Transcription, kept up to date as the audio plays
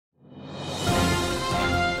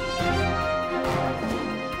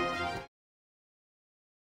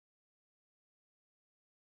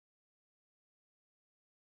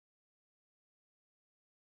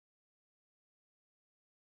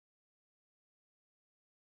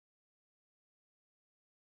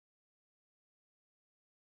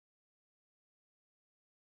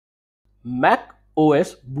Mac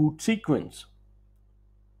OS boot sequence.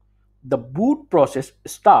 The boot process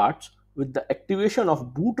starts with the activation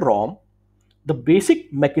of boot ROM, the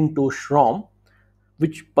basic Macintosh ROM,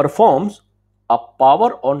 which performs a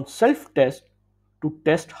power on self test to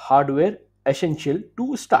test hardware essential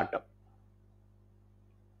to startup.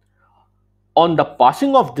 On the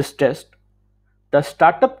passing of this test, the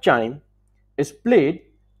startup chime is played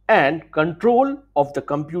and control of the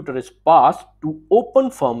computer is passed to open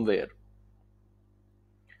firmware.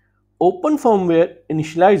 Open firmware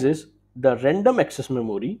initializes the random access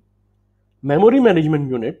memory, memory management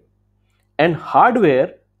unit, and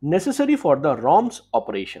hardware necessary for the ROM's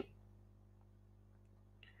operation.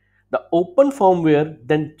 The open firmware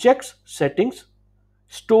then checks settings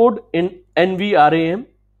stored in NVRAM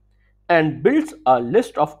and builds a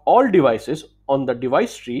list of all devices on the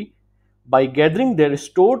device tree by gathering their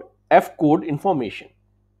stored F code information.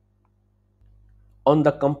 On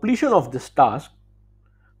the completion of this task,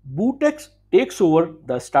 bootx takes over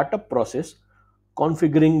the startup process,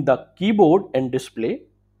 configuring the keyboard and display,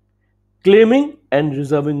 claiming and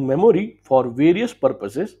reserving memory for various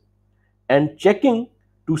purposes, and checking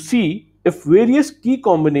to see if various key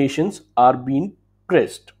combinations are being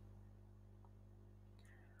pressed.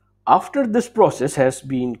 After this process has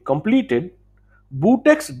been completed,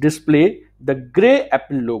 bootx displays the gray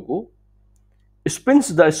Apple logo,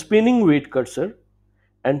 spins the spinning weight cursor,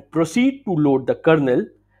 and proceed to load the kernel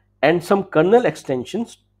and some kernel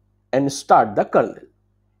extensions and start the kernel.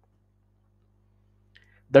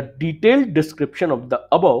 The detailed description of the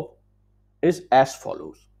above is as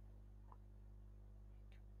follows.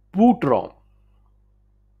 Boot ROM.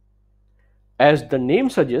 As the name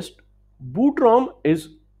suggests, boot ROM is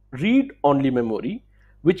read-only memory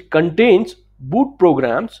which contains boot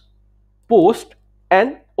programs, post,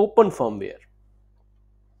 and open firmware.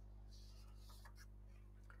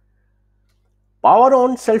 Power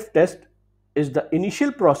on self-test is the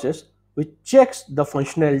initial process which checks the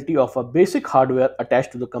functionality of a basic hardware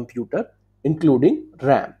attached to the computer, including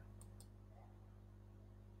RAM.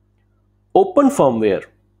 Open firmware.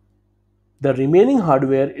 The remaining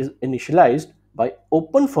hardware is initialized by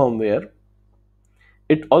open firmware.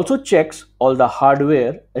 It also checks all the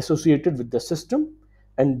hardware associated with the system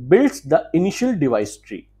and builds the initial device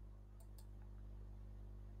tree.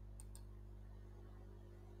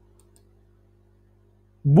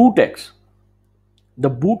 bootx. The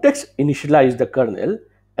bootx initializes the kernel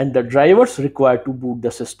and the drivers required to boot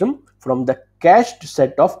the system from the cached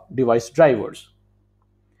set of device drivers.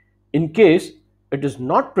 In case it is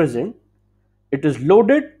not present, it is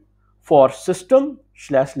loaded for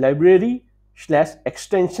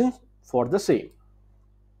system/library/extensions for the same.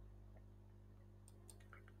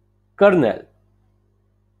 Kernel.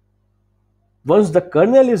 Once the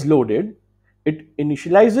kernel is loaded, it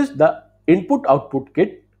initializes the input-output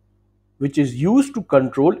kit, which is used to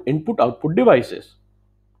control input-output devices.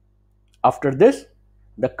 After this,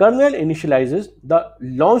 the kernel initializes the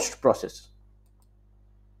launched process.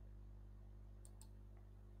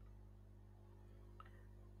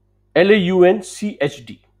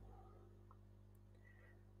 LAUNCHD.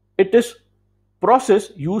 It is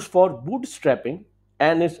process used for bootstrapping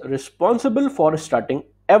and is responsible for starting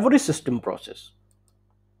every system process.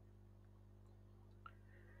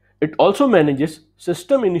 It also manages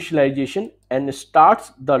system initialization and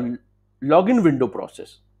starts the login window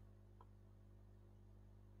process.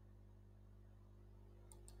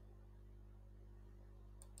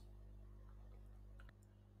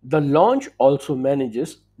 The launch also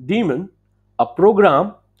manages daemon, a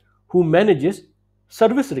program who manages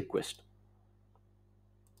service request.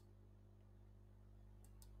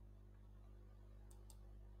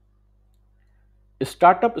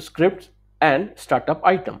 Startup scripts and startup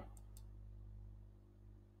item.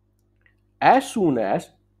 As soon as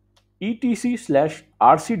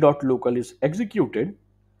etc/rc.local is executed,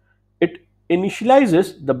 it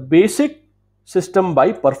initializes the basic system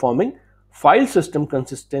by performing file system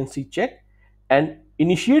consistency check and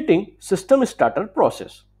initiating system starter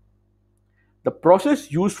process. The process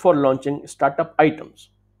used for launching startup items.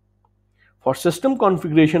 For system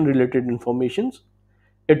configuration related informations,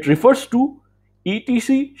 it refers to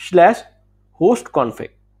etc/hostconfig.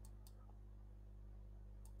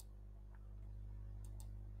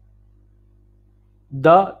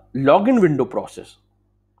 The login window process.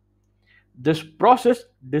 This process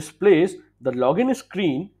displays the login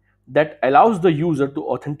screen that allows the user to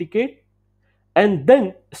authenticate and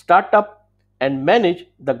then start up and manage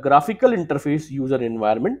the graphical interface user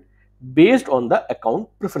environment based on the account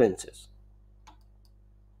preferences.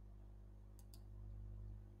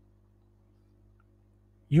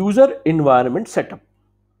 User environment setup.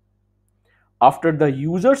 After the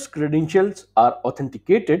user's credentials are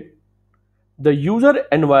authenticated, the user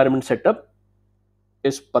environment setup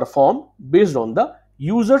is performed based on the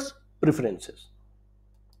user's preferences.